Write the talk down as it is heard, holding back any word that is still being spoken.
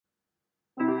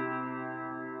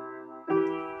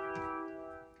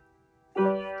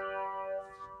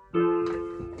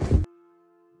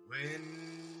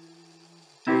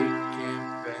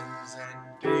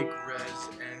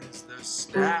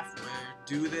staff, where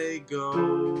do they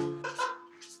go?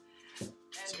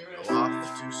 Some go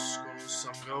off to school,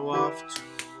 some go off to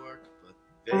work, but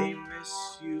they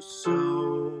miss you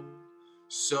so.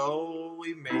 So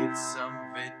we made some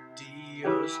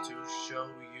videos to show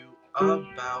you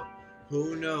about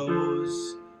who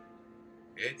knows.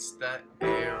 It's the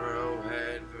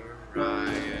Arrowhead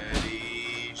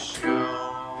Variety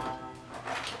Show.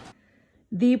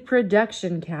 The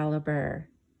production caliber,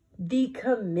 the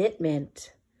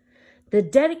commitment, the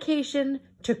dedication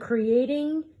to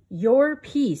creating your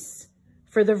piece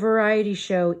for the variety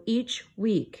show each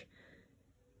week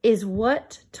is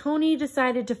what Tony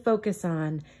decided to focus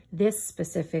on this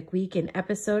specific week in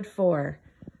episode 4.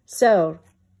 So,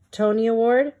 Tony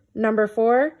Award number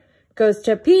 4 goes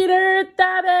to Peter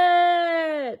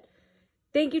Thabit.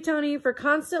 Thank you, Tony, for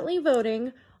constantly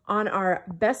voting on our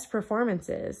best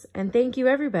performances. And thank you,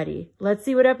 everybody. Let's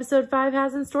see what episode 5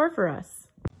 has in store for us.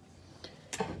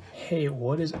 Hey,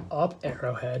 what is up,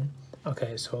 Arrowhead?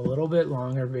 Okay, so a little bit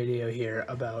longer video here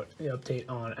about the update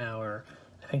on our,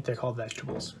 I think they're called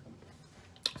vegetables.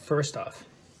 First off,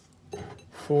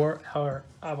 for our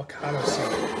avocado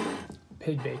seed,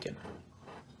 pig bacon.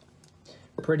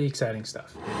 Pretty exciting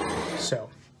stuff. So,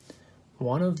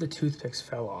 one of the toothpicks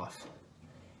fell off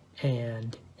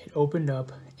and it opened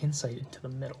up insight into the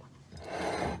middle.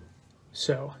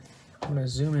 So, I'm gonna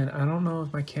zoom in. I don't know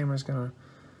if my camera's gonna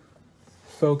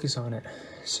focus on it.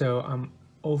 So I'm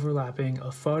overlapping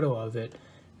a photo of it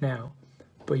now,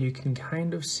 but you can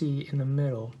kind of see in the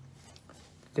middle,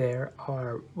 there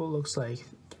are what looks like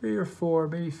 3 or 4,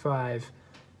 maybe 5,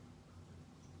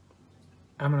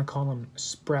 I'm gonna call them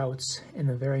sprouts in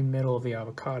the very middle of the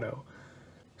avocado.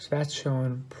 So that's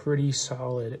showing pretty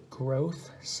solid growth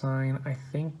sign. I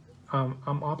think I'm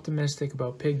optimistic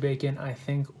about pig bacon. I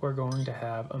think we're going to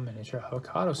have a miniature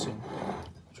avocado soon,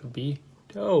 which would be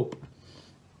dope.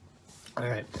 All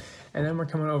right, and then we're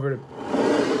coming over to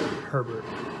Herbert.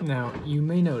 Now, you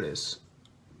may notice,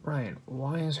 Ryan,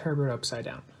 why is Herbert upside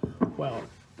down? Well,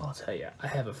 I'll tell you, I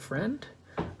have a friend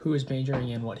who is majoring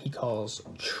in what he calls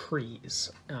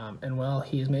trees. And while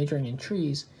he is majoring in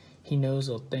trees, he knows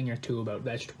a thing or two about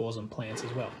vegetables and plants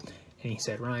as well. And he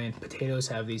said, Ryan, potatoes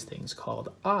have these things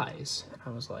called eyes. I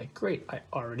was like, great, I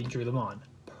already drew them on.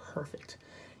 Perfect.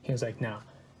 He was like, now,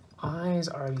 eyes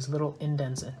are these little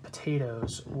indents in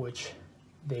potatoes which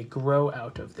they grow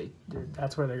out of.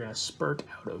 That's where they're going to spurt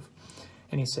out of.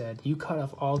 And he said, you cut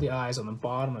off all the eyes on the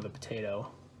bottom of the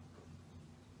potato,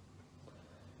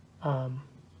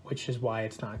 which is why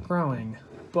it's not growing,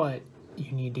 but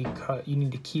you need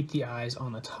to keep the eyes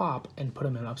on the top and put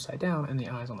them in upside down, and the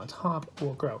eyes on the top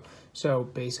will grow. So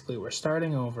basically we're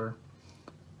starting over.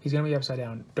 He's going to be upside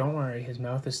down. Don't worry, his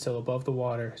mouth is still above the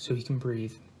water so he can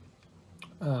breathe.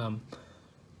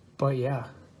 But yeah,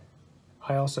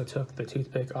 I also took the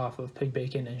toothpick off of pig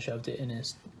bacon and shoved it in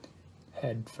his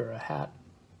head for a hat.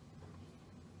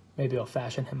 Maybe I'll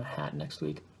fashion him a hat next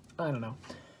week. I don't know.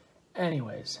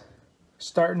 Anyways,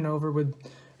 starting over with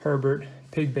Herbert.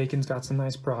 Pig bacon's got some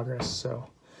nice progress, so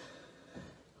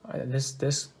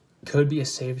this could be a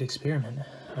saved experiment.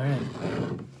 All right,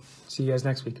 see you guys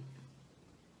next week.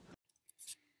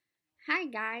 Hi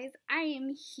guys, I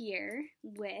am here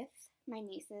with my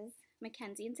nieces,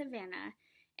 Mackenzie and Savannah,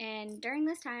 and during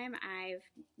this time I've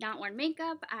not worn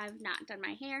makeup, I've not done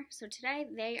my hair, so today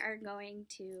they are going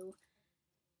to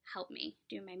help me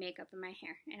do my makeup and my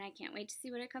hair, and I can't wait to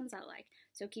see what it comes out like.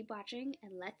 So keep watching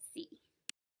and let's see.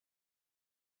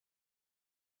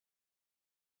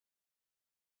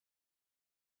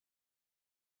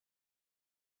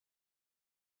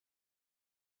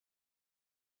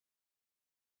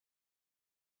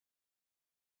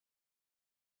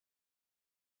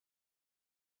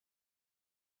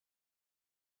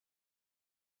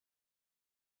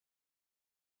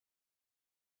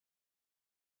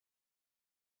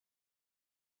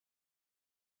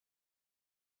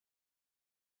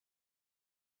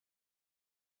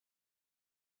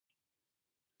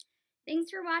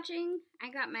 Thanks for watching. I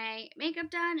got my makeup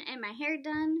done and my hair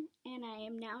done, and I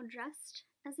am now dressed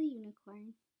as a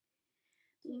unicorn.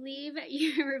 Leave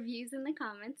your reviews in the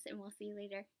comments, and we'll see you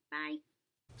later. Bye.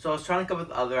 So I was trying to come up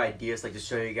with other ideas, like to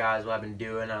show you guys what I've been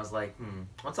doing. I was like,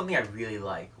 what's something I really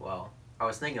like? Well, I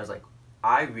was like,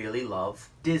 I really love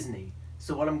Disney.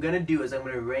 So what I'm going to do is I'm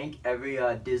going to rank every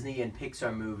Disney and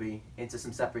Pixar movie into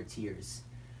some separate tiers.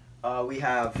 We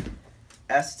have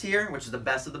S tier, which is the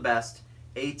best of the best.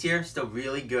 A tier, still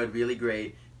really good, really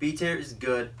great. B tier is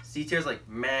good. C tier is like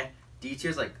meh. D tier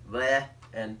is like bleh.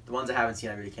 And the ones I haven't seen,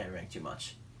 I really can't rank too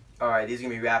much. Alright, these are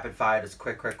going to be rapid fire, just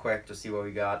quick, to see what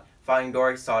we got. Finding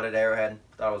Dory, saw it at Arrowhead,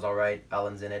 thought it was alright.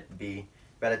 Ellen's in it, B.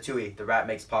 Ratatouille, the rat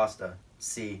makes pasta.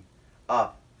 C.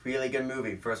 Up, really good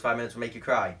movie. First 5 minutes will make you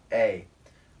cry. A.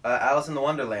 Alice in the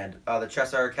Wonderland, the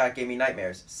Cheshire Cat gave me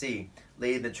nightmares. C.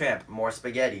 Lady the Tramp, more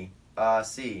spaghetti.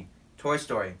 C. Toy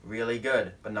Story, really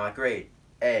good, but not great.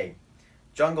 A.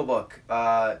 Jungle Book,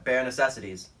 Bare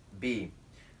Necessities. B.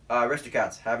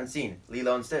 Aristocats, haven't seen.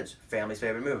 Lilo and Stitch, family's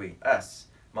favorite movie. S.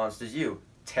 Monsters U,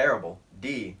 terrible.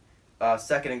 D.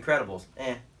 Second Incredibles,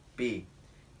 B.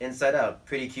 Inside Out,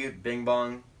 pretty cute. Bing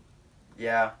Bong,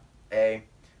 yeah. A.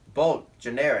 Bolt,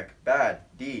 generic, bad.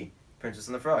 D. Princess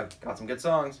and the Frog, got some good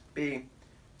songs. B.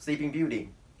 Sleeping Beauty,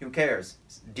 who cares?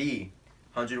 D.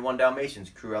 101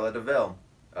 Dalmatians, Cruella de Vil,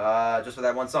 just for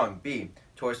that one song. B.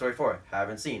 Toy Story 4,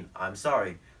 haven't seen. I'm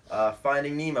sorry.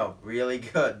 Finding Nemo, really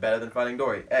good, better than Finding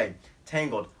Dory. A.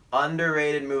 Tangled,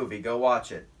 underrated movie, go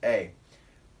watch it. A.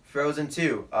 Frozen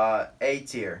 2, A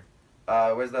tier.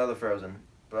 Where's the other Frozen?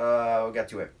 We'll get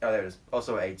to it. Oh, there it is.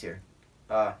 Also A tier.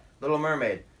 Little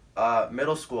Mermaid,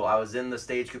 middle school, I was in the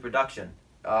stage crew production.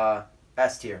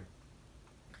 S tier.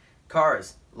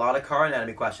 Cars, a lot of car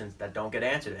anatomy questions that don't get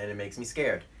answered, and it makes me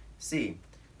scared. C.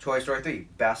 Toy Story 3,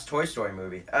 best Toy Story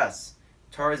movie. S.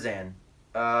 Tarzan,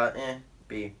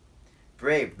 B.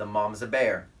 Brave, the mom's a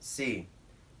bear. C.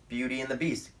 Beauty and the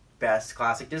Beast, best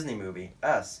classic Disney movie.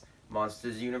 S.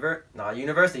 Monsters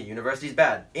University's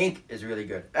bad. Inc. is really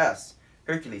good. S.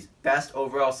 Hercules, best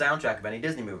overall soundtrack of any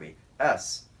Disney movie.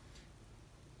 S.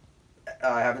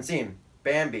 I haven't seen.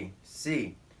 Bambi.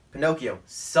 C. Pinocchio,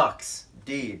 sucks.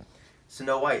 D.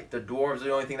 Snow White, the dwarves are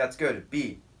the only thing that's good.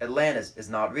 B. Atlantis is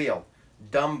not real.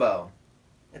 Dumbo,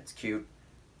 it's cute.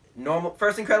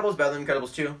 First Incredibles, better than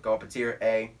Incredibles 2, go up a tier.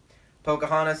 A.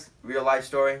 Pocahontas, real life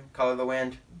story, Color of the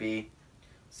Wind. B.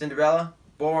 Cinderella,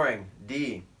 boring.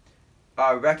 D.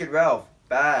 Wreck-It Ralph,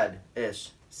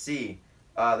 bad-ish. C.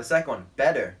 The second one,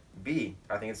 better. B.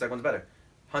 I think the second one's better.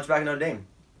 Hunchback of Notre Dame,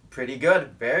 pretty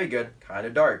good, very good, kind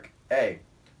of dark. A.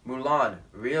 Mulan,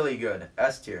 really good,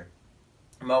 S tier.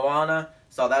 Moana,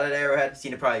 saw that at Arrowhead,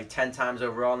 seen it probably 10 times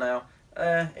overall now,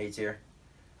 A tier.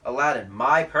 Aladdin,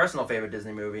 my personal favorite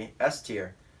Disney movie, S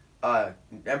tier.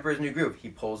 Emperor's New Groove, he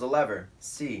pulls a lever,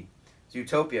 C.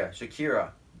 Zootopia, Shakira,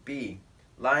 B.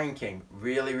 Lion King,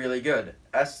 really, really good,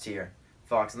 S tier.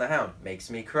 Fox and the Hound,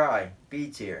 makes me cry, B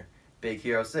tier. Big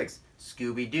Hero 6,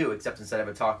 Scooby-Doo, except instead of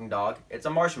a talking dog, it's a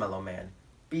marshmallow man,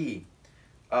 B.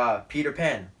 Peter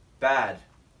Pan, bad,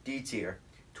 D tier.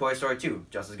 Toy Story 2,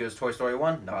 just as good as Toy Story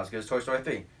 1, not as good as Toy Story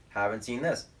 3. Haven't seen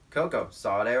this. Coco,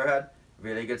 saw it at Arrowhead,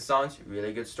 really good songs,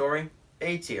 really good story,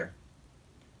 A tier.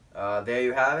 There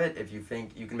you have it. If you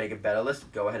think you can make a better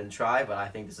list, go ahead and try, but I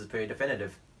think this is pretty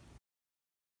definitive.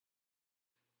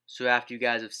 So after you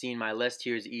guys have seen my list,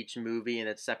 here's each movie in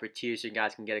its separate tiers so you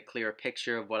guys can get a clearer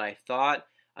picture of what I thought.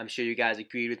 I'm sure you guys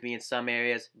agreed with me in some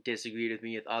areas, disagreed with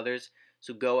me with others.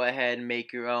 So go ahead and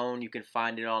make your own. You can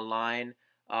find it online.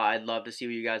 I'd love to see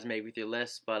what you guys make with your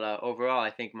list, but overall,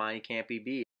 I think mine can't be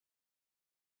beat.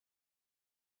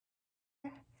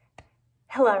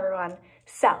 Hello everyone.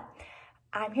 So,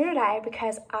 I'm here today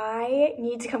because I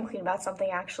need to come clean about something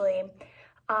actually.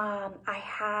 I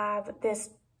have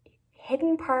this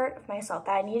hidden part of myself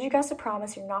that I need you guys to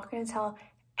promise you're not going to tell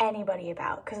anybody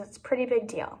about because it's a pretty big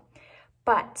deal.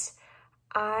 But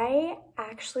I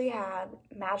actually have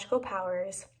magical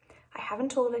powers. I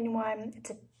haven't told anyone.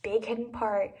 It's a big hidden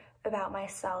part about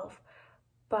myself,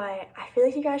 but I feel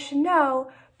like you guys should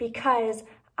know because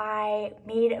I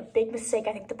made a big mistake.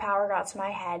 I think the power got to my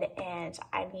head and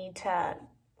I need to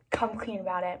come clean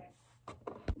about it.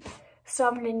 So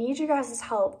I'm gonna need you guys'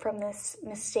 help from this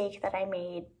mistake that I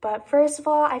made. But first of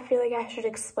all, I feel like I should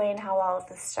explain how all of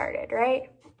this started,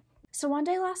 right? So one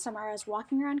day last summer, I was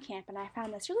walking around camp and I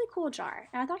found this really cool jar.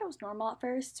 And I thought it was normal at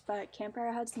first, but Camp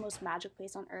Arrowhead's the most magic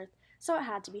place on earth, so it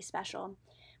had to be special.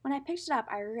 When I picked it up,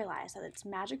 I realized that its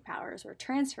magic powers were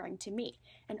transferring to me,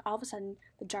 and all of a sudden,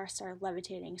 the jar started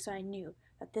levitating, so I knew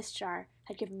that this jar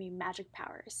had given me magic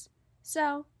powers.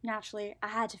 So, naturally, I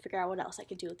had to figure out what else I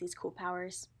could do with these cool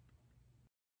powers.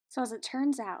 So as it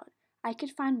turns out, I could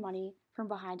find money from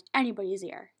behind anybody's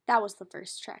ear. That was the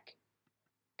first trick.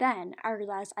 Then, I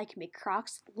realized I could make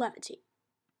Crocs levitate.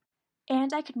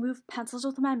 And I could move pencils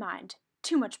with my mind.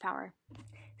 Too much power.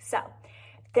 So,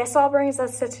 this all brings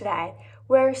us to today,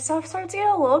 where stuff starts to get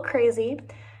a little crazy.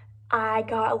 I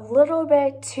got a little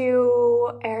bit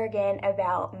too arrogant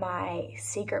about my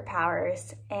secret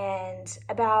powers, and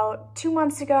about 2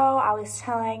 months ago, I was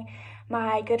telling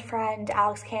my good friend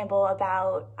Alex Campbell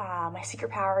about my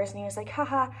secret powers, and he was like,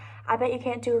 haha, I bet you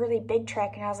can't do a really big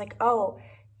trick, and I was like, oh,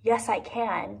 yes I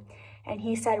can. And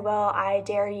he said, well, I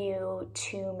dare you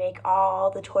to make all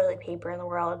the toilet paper in the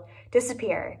world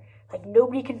disappear. Like,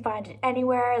 nobody can find it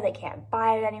anywhere. They can't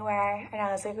buy it anywhere. And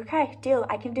I was like, okay, deal,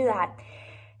 I can do that.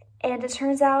 And it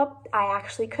turns out I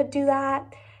actually could do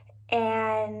that.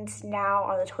 And now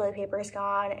all the toilet paper is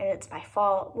gone and it's my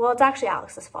fault. Well, it's actually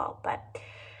Alex's fault, but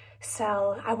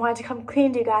so I wanted to come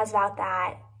clean to you guys about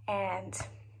that. And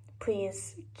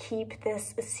please keep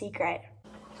this a secret.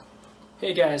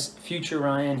 Hey guys, Future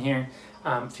Ryan here.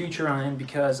 Future Ryan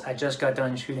because I just got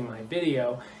done shooting my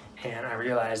video and I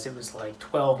realized it was like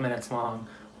 12 minutes long,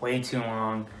 way too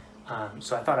long.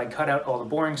 So I thought I'd cut out all the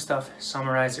boring stuff,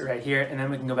 summarize it right here, and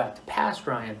then we can go back to past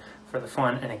Ryan for the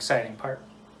fun and exciting part.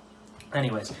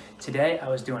 Anyways, today I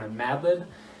was doing a Mad Lib,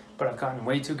 but I've gotten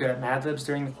way too good at Mad Libs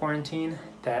during the quarantine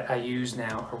that I use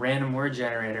now a random word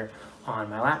generator on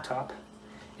my laptop,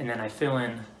 and then I fill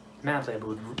in Mad Lib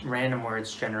with random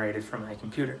words generated from my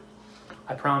computer.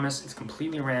 I promise it's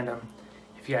completely random.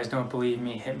 If you guys don't believe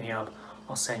me, hit me up.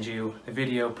 I'll send you the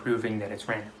video proving that it's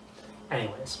random.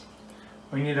 Anyways,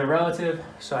 we need a relative,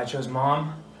 so I chose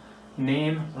mom.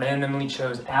 Name, randomly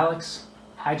chose Alex.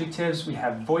 Adjectives, we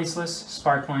have voiceless,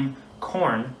 sparkling,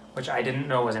 corn, which I didn't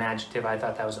know was an adjective, I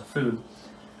thought that was a food,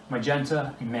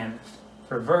 magenta, and mammoth.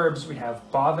 For verbs, we have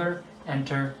bother,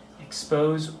 enter,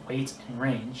 expose, wait, and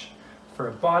range. For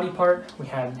a body part, we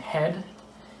had head,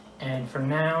 and for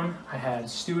noun, I had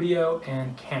studio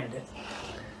and candidate.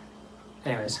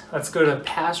 Anyways, let's go to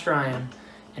past Ryan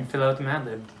and fill out the Mad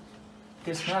Lib.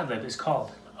 This Mad Lib is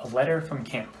called A Letter from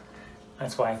Camp.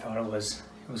 That's why I thought it was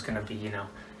gonna be, you know,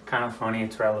 kind of funny,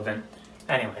 it's relevant.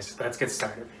 Anyways, let's get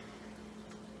started.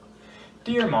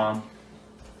 Dear Mom,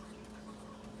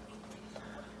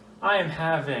 I am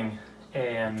having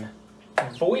an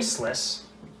voiceless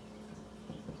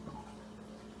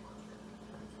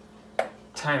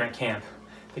time at camp.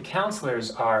 The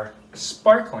counselors are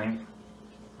sparkling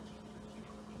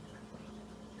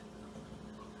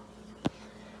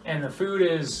and the food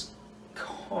is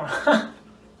corn.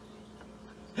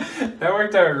 That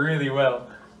worked out really well.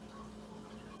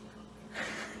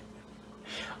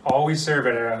 All we serve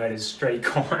at Arrowhead is straight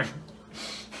corn.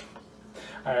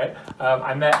 All right,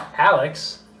 I met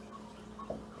Alex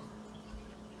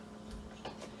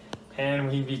and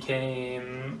we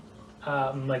became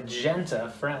magenta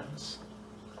friends.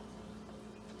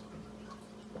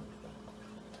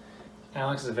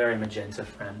 Alex is a very magenta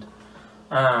friend.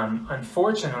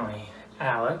 Unfortunately,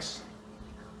 Alex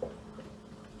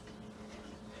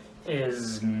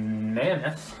is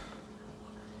mammoth.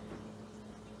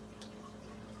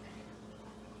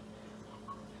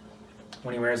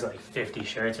 When he wears like 50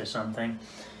 shirts or something.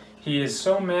 He is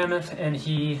so mammoth and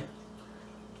he,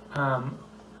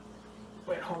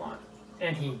 wait, hold on.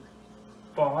 And he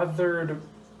bothered,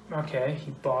 okay,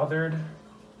 he bothered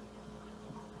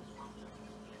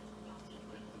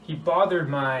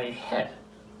my head.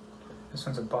 This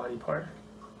one's a body part.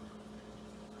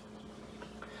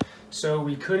 So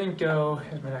we couldn't go,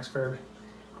 here's my next verb,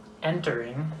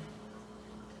 entering.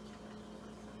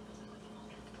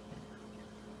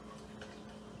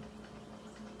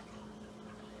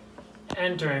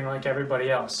 Entering like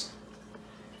everybody else.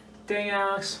 Dang,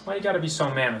 Alex, why you gotta be so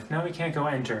mammoth? Now we can't go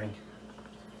entering.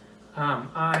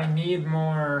 I need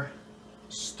more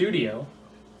studio.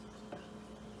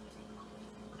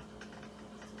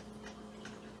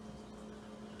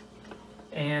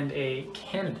 And a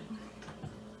candidate.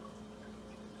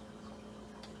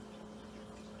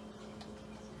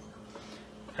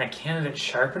 A candidate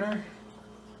sharpener?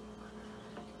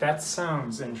 That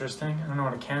sounds interesting. I don't know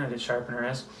what a candidate sharpener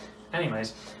is.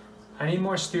 Anyways, I need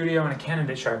more studio and a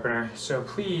candidate sharpener, so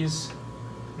please,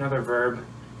 another verb,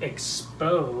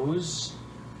 expose.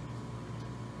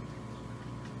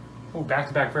 Oh,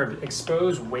 back-to-back verb.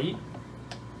 Expose, wait.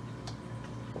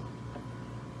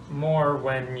 More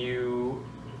when you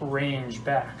range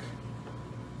back.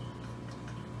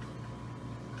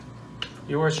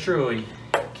 Yours truly,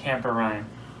 Camper Ryan.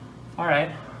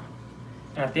 Alright,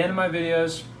 and at the end of my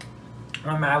videos,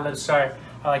 my Mad Libs, sorry,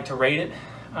 I like to rate it.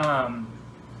 I'm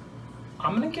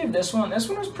gonna give this one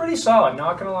was pretty solid,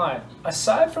 not gonna lie.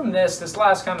 Aside from this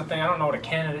last kind of thing, I don't know what a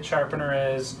candidate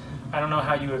sharpener is. I don't know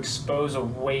how you expose a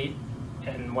weight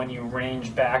and when you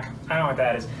range back. I don't know what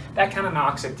that is. That kind of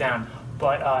knocks it down.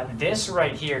 But this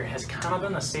right here has kind of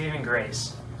been the saving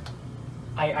grace.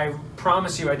 I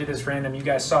promise you I did this random. You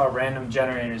guys saw random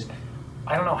generators.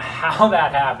 I don't know how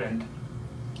that happened,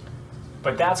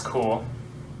 but that's cool.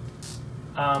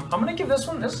 I'm gonna give this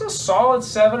is a solid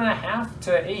 7.5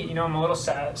 to 8. You know, I'm a little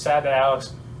sad that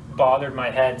Alex bothered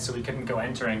my head so we couldn't go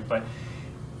entering, but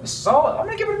solid. I'm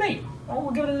gonna give it an 8. Oh,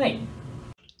 we'll give it an 8.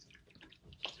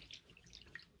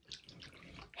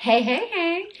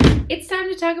 Hey, it's time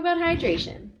to talk about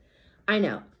hydration. I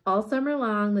know, All summer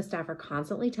long, the staff are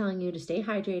constantly telling you to stay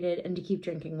hydrated and to keep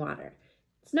drinking water.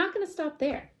 It's not going to stop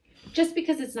there. Just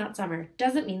because it's not summer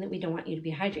doesn't mean that we don't want you to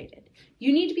be hydrated.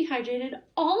 You need to be hydrated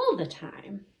all the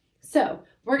time. So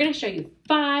we're going to show you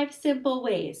 5 simple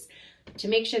ways to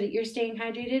make sure that you're staying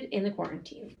hydrated in the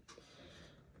quarantine.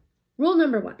 Rule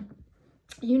number 1,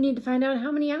 you need to find out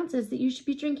how many ounces that you should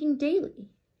be drinking daily.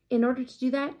 In order to do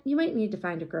that, you might need to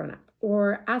find a grown-up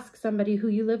or ask somebody who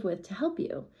you live with to help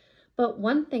you. But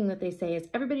one thing that they say is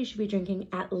everybody should be drinking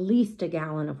at least a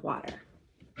gallon of water.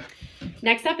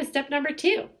 Next up is step number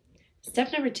 2.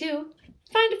 Step number 2,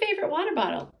 find a favorite water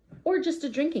bottle or just a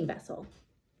drinking vessel.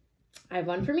 I have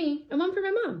one for me and one for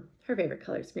my mom. Her favorite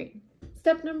color is green.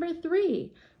 Step number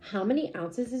 3, how many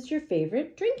ounces is your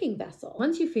favorite drinking vessel?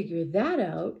 Once you figure that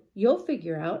out, you'll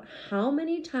figure out how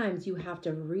many times you have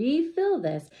to refill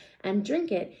this and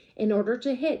drink it in order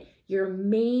to hit your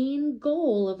main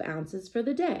goal of ounces for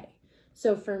the day.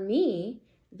 So for me,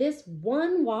 this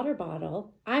one water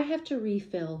bottle, I have to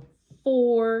refill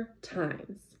 4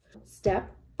 times.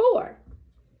 Step 4,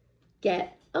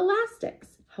 get elastics.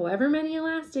 However many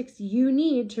elastics you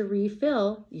need to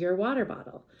refill your water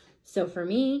bottle. So for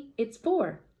me, it's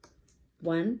 4.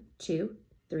 1, 2,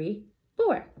 3,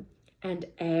 4. And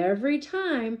every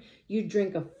time you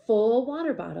drink a full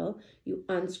water bottle, you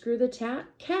unscrew the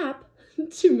cap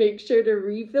to make sure to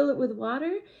refill it with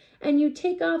water, and you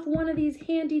take off one of these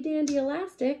handy dandy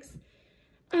elastics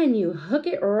and you hook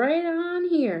it right on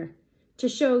here to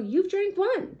show you've drank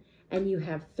 1 and you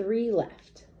have 3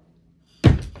 left.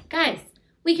 Guys,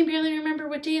 we can barely remember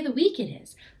what day of the week it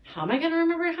is. How am I going to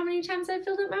remember how many times I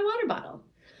filled up my water bottle?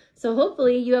 So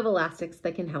hopefully you have elastics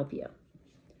that can help you.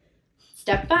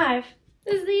 Step 5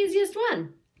 is the easiest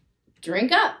one.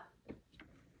 Drink up.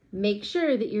 Make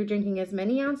sure that you're drinking as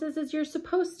many ounces as you're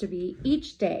supposed to be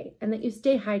each day and that you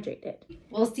stay hydrated.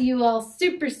 We'll see you all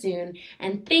super soon,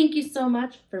 and thank you so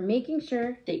much for making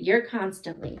sure that you're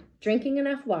constantly drinking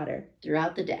enough water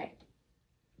throughout the day.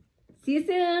 See you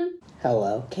soon.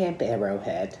 Hello, Camp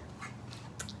Arrowhead.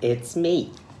 It's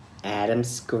me,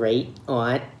 Adam's great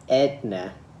aunt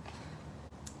Edna.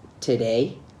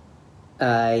 Today,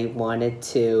 I wanted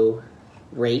to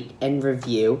rate and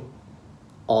review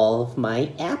all of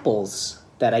my apples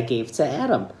that I gave to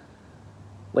Adam.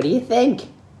 What do you think?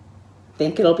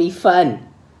 Think it'll be fun?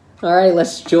 All right,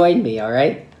 let's join me, all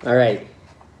right? All right.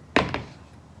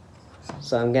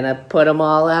 So I'm going to put them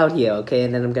all out here, okay?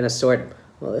 And then I'm going to sort them.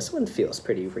 Well, this one feels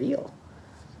pretty real.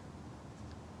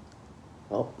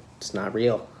 Oh, it's not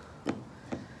real.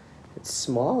 It's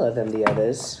smaller than the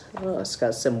others. Oh, it's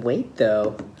got some weight,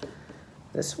 though.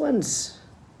 This one's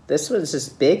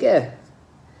just bigger.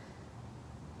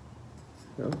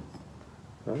 Oh,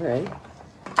 all right.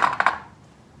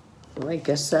 Well, I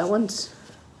guess that one's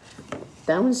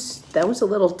a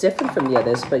little different from the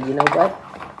others, but you know what?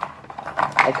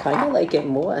 I kind of like it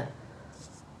more.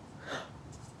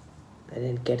 I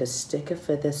didn't get a sticker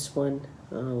for this one.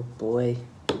 Oh, boy.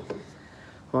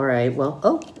 All right, well,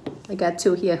 oh, I got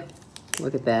 2 here.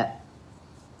 Look at that.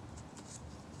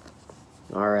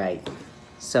 All right.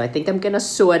 So I think I'm going to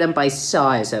sort them by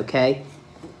size, okay?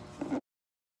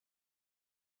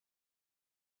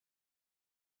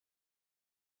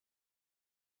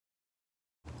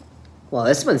 Well,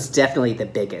 this one's definitely the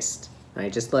biggest. All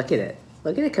right, just look at it.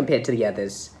 Look at it compared to the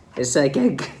others. It's a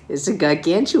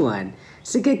gargantuan.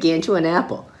 It's a gargantuan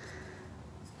apple.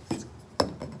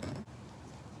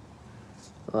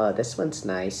 Oh, this one's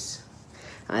nice.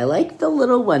 I like the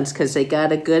little ones because they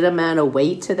got a good amount of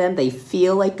weight to them. They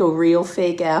feel like a real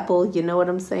fake apple. You know what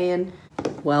I'm saying?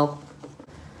 Well,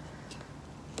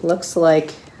 looks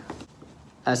like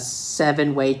a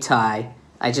 7-way tie.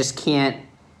 I can't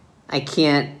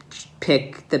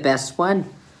pick the best one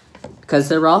because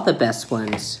they're all the best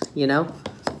ones, you know?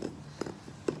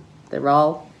 They're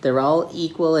all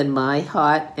equal in my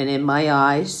heart and in my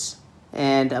eyes,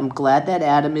 and I'm glad that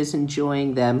Adam is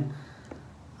enjoying them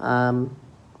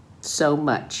so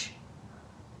much.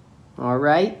 All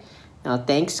right? Now,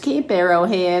 thanks, Camp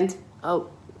Arrowhead.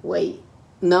 Oh, wait.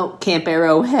 No, Camp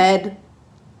Arrowhead.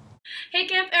 Hey,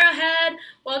 Camp Arrowhead.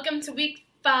 Welcome to week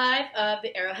 5 of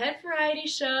the Arrowhead Variety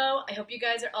Show. I hope you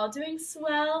guys are all doing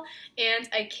swell, and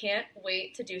I can't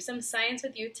wait to do some science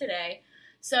with you today.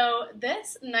 So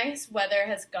this nice weather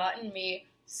has gotten me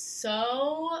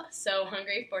so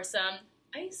hungry for some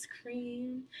ice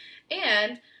cream.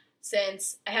 And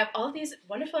since I have all these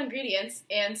wonderful ingredients,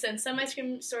 and since some ice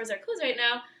cream stores are closed right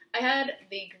now, I had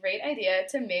the great idea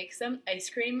to make some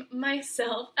ice cream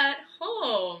myself at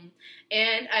home.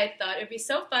 And I thought it would be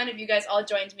so fun if you guys all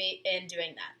joined me in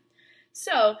doing that.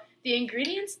 So the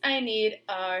ingredients I need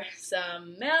are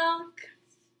some milk,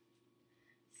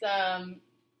 some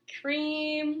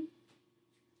cream,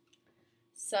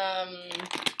 some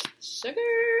sugar,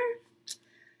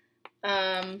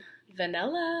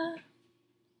 vanilla,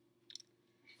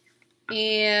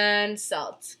 and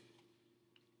salt.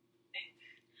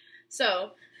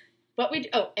 So,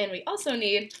 and we also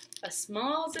need a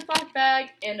small Ziploc bag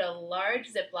and a large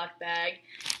Ziploc bag.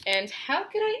 And how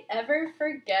could I ever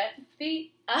forget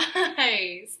the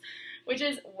ice, which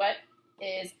is what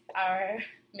is our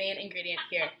main ingredient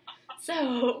here.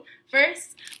 So,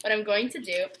 first, what I'm going to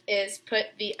do is put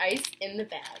the ice in the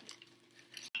bag.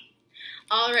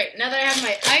 Alright, now that I have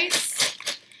my ice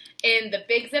in the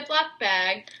big Ziploc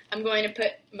bag, I'm going to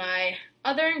put my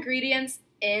other ingredients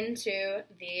into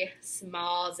the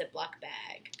small Ziploc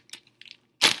bag.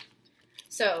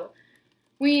 So,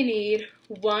 we need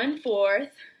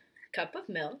 1/4 cup of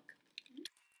milk,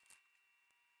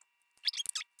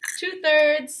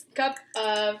 2/3 cup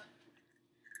of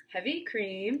heavy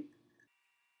cream,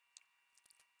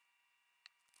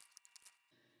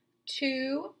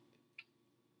 2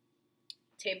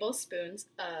 tablespoons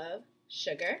of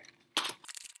sugar,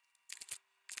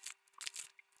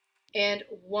 and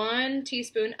 1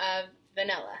 teaspoon of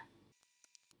vanilla.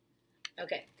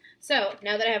 Okay, so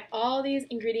now that I have all these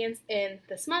ingredients in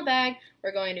the small bag,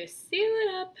 we're going to seal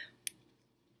it up.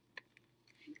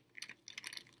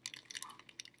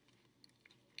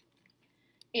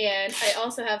 And I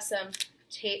also have some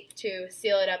tape to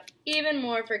seal it up even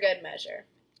more for good measure.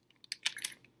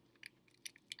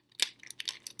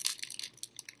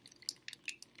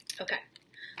 Okay,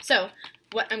 so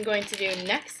what I'm going to do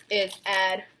next is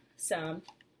add some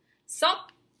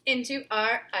salt into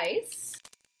our ice.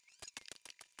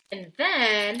 And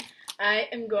then I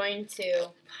am going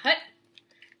to put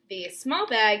the small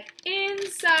bag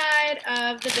inside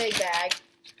of the big bag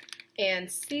and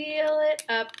seal it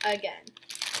up again.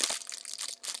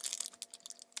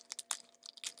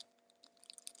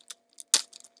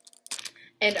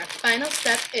 And our final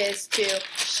step is to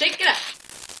shake it up.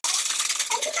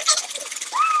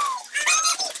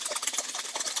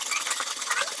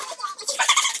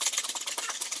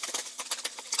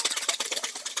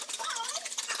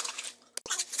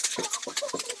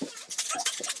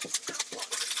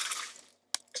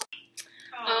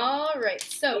 Alright,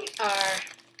 so our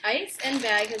ice and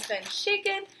bag has been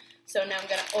shaken. So now I'm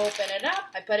going to open it up.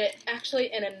 I put it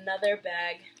actually in another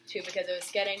bag too because it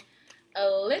was getting a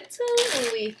little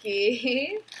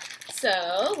leaky.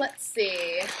 So let's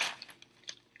see.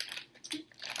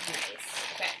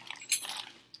 Nice. Okay.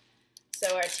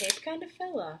 So our tape kind of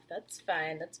fell off. That's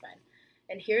fine. That's fine.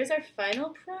 And here's our final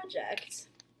project.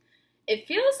 It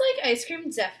feels like ice cream,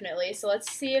 definitely. So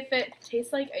let's see if it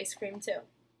tastes like ice cream too.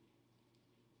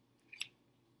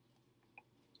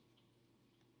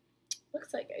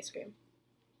 Looks like ice cream.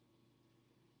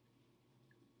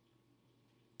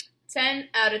 10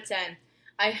 out of 10.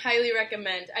 I highly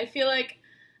recommend. I feel like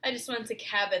I just went to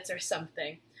Cabot's or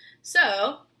something.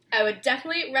 So, I would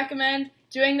definitely recommend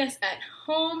doing this at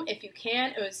home if you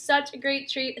can. It was such a great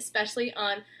treat, especially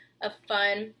on a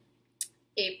fun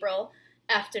April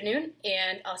afternoon.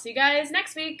 And I'll see you guys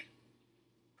next week.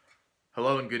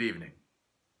 Hello and good evening.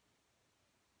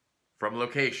 From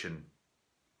location,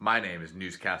 my name is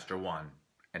Newscaster 1,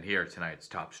 and here are tonight's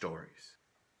top stories.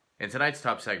 In tonight's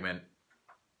top segment,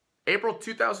 April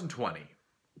 2020.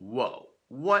 Whoa,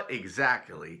 what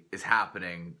exactly is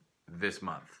happening this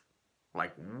month?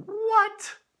 Like,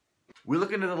 what? We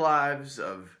look into the lives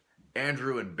of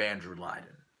Andrew and Bandrew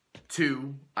Lyden,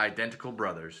 2 identical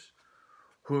brothers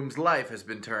whose life has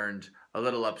been turned a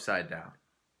little upside down.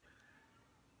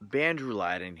 Bandrew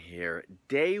Lyden here,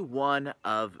 day 1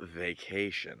 of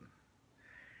vacation.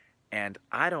 And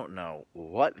I don't know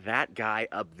what that guy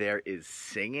up there is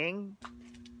singing.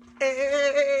 Hey,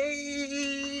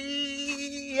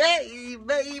 hey,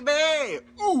 baby,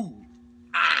 ooh,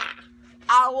 ah,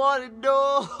 I wanna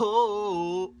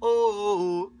know,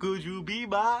 could you be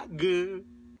my girl?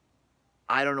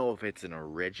 I don't know if it's an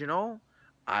original,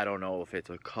 I don't know if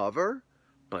it's a cover,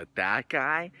 but that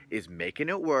guy is making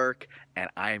it work,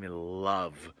 and I am in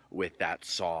love with that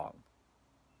song.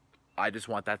 I just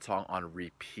want that song on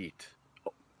repeat.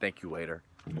 Oh, thank you, waiter.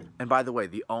 And by the way,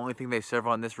 the only thing they serve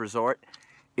on this resort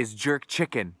is jerk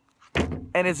chicken.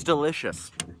 And it's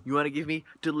delicious. You want to give me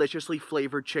deliciously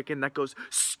flavored chicken that goes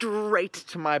straight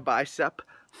to my bicep?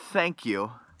 Thank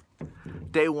you.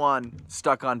 Day 1,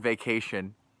 stuck on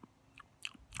vacation.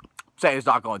 Say it's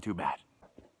not going too bad.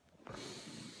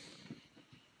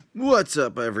 What's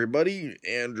up, everybody?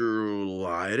 Andrew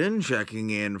Lyden checking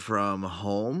in from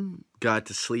home. Got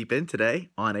to sleep in today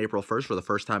on April 1st for the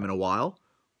first time in a while.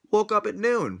 Woke up at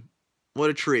noon. What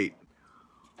a treat.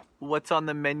 What's on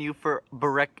the menu for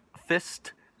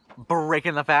breakfast?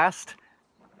 Breaking the fast?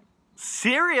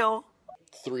 Cereal.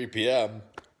 3 p.m.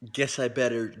 Guess I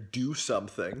better do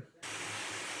something.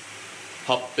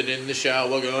 Hopping in the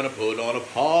shower, gonna put on a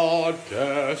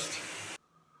podcast.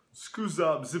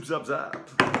 Scoozab, zip, zap,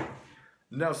 zap.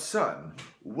 Now, son,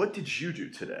 what did you do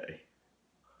today?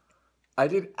 I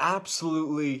did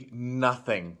absolutely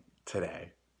nothing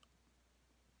today.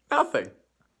 Nothing.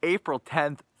 April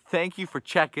 10th, thank you for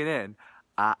checking in.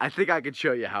 I think I can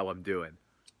show you how I'm doing.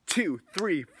 2,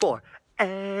 3, 4.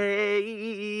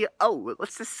 Ay, oh,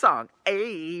 what's this song?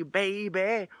 Ay,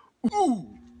 baby.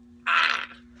 Ooh, ah,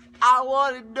 I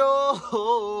wanna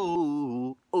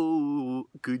know. Oh,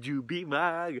 could you be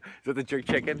my... Is that the jerk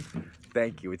chicken?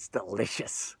 Thank you, it's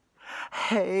delicious.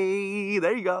 Hey,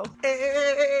 there you go.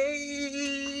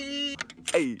 Hey,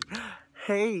 hey,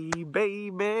 hey,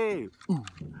 baby. Ooh,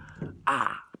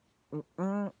 ah.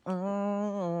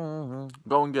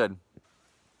 Going good.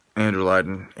 Andrew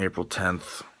Leiden, April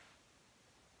 10th.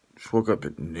 Just woke up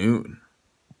at noon.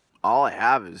 All I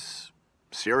have is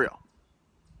cereal.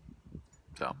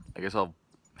 So, I guess I'll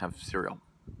have cereal.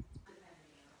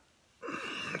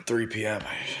 3 p.m.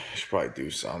 I should probably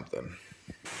do something.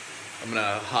 I'm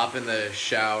gonna hop in the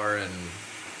shower and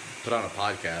put on a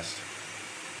podcast.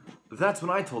 That's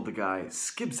when I told the guy,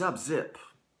 skip, zap, zip.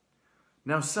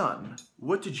 Now, son,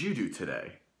 what did you do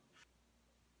today?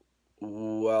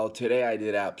 Well, today I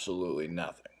did absolutely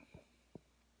nothing.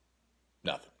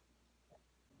 Nothing.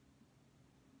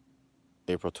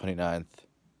 April 29th,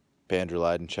 Andrew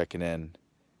Leiden checking in.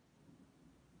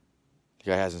 The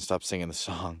guy hasn't stopped singing the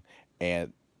song,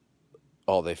 and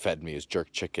all they fed me is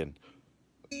jerk chicken.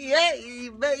 Yay,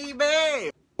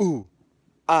 baby! Ooh,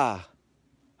 ah.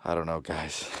 I don't know,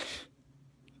 guys.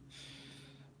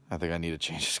 I think I need to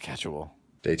change the schedule.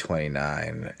 Day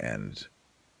 29, and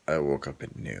I woke up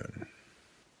at noon.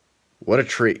 What a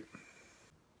treat.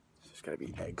 There's gotta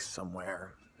be eggs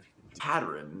somewhere.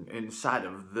 Pattern inside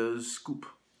of the scoop.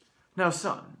 Now,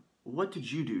 son, what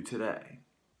did you do today?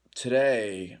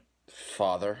 Today,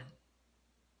 father,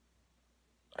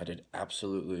 I did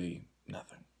absolutely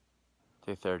nothing.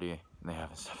 Day 30, and they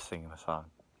haven't stopped singing the song.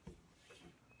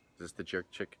 Is this the jerk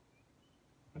chick?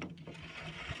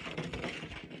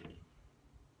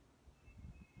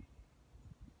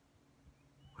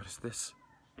 What is this?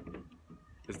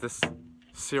 Is this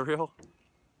cereal?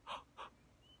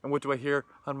 And what do I hear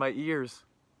on my ears?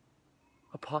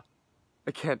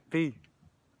 It can't be.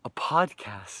 A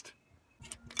podcast.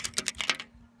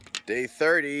 Day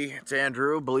 30, it's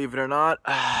Andrew, believe it or not,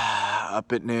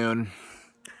 up at noon.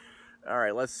 All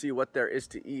right, let's see what there is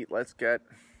to eat. Let's get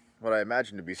what I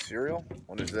imagine to be cereal.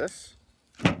 What is this?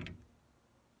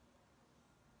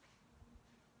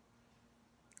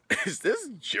 Is this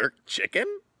jerk chicken?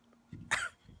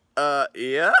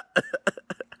 Yeah.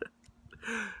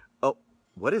 Oh,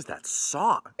 what is that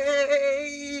song?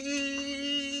 Hey,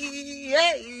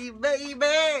 baby!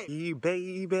 Hey,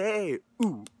 baby.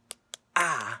 Ooh,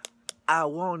 ah, I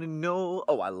wanna know.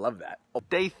 Oh, I love that. Oh,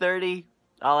 day 30,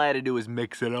 all I had to do was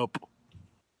mix it up.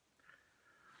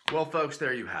 Well, folks,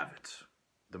 there you have it.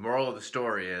 The moral of the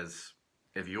story is,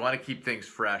 if you want to keep things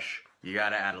fresh, you got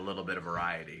to add a little bit of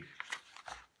variety.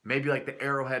 Maybe like the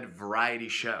Arrowhead Variety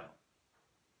Show.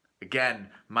 Again,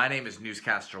 my name is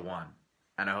Newscaster 1,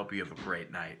 and I hope you have a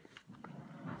great night.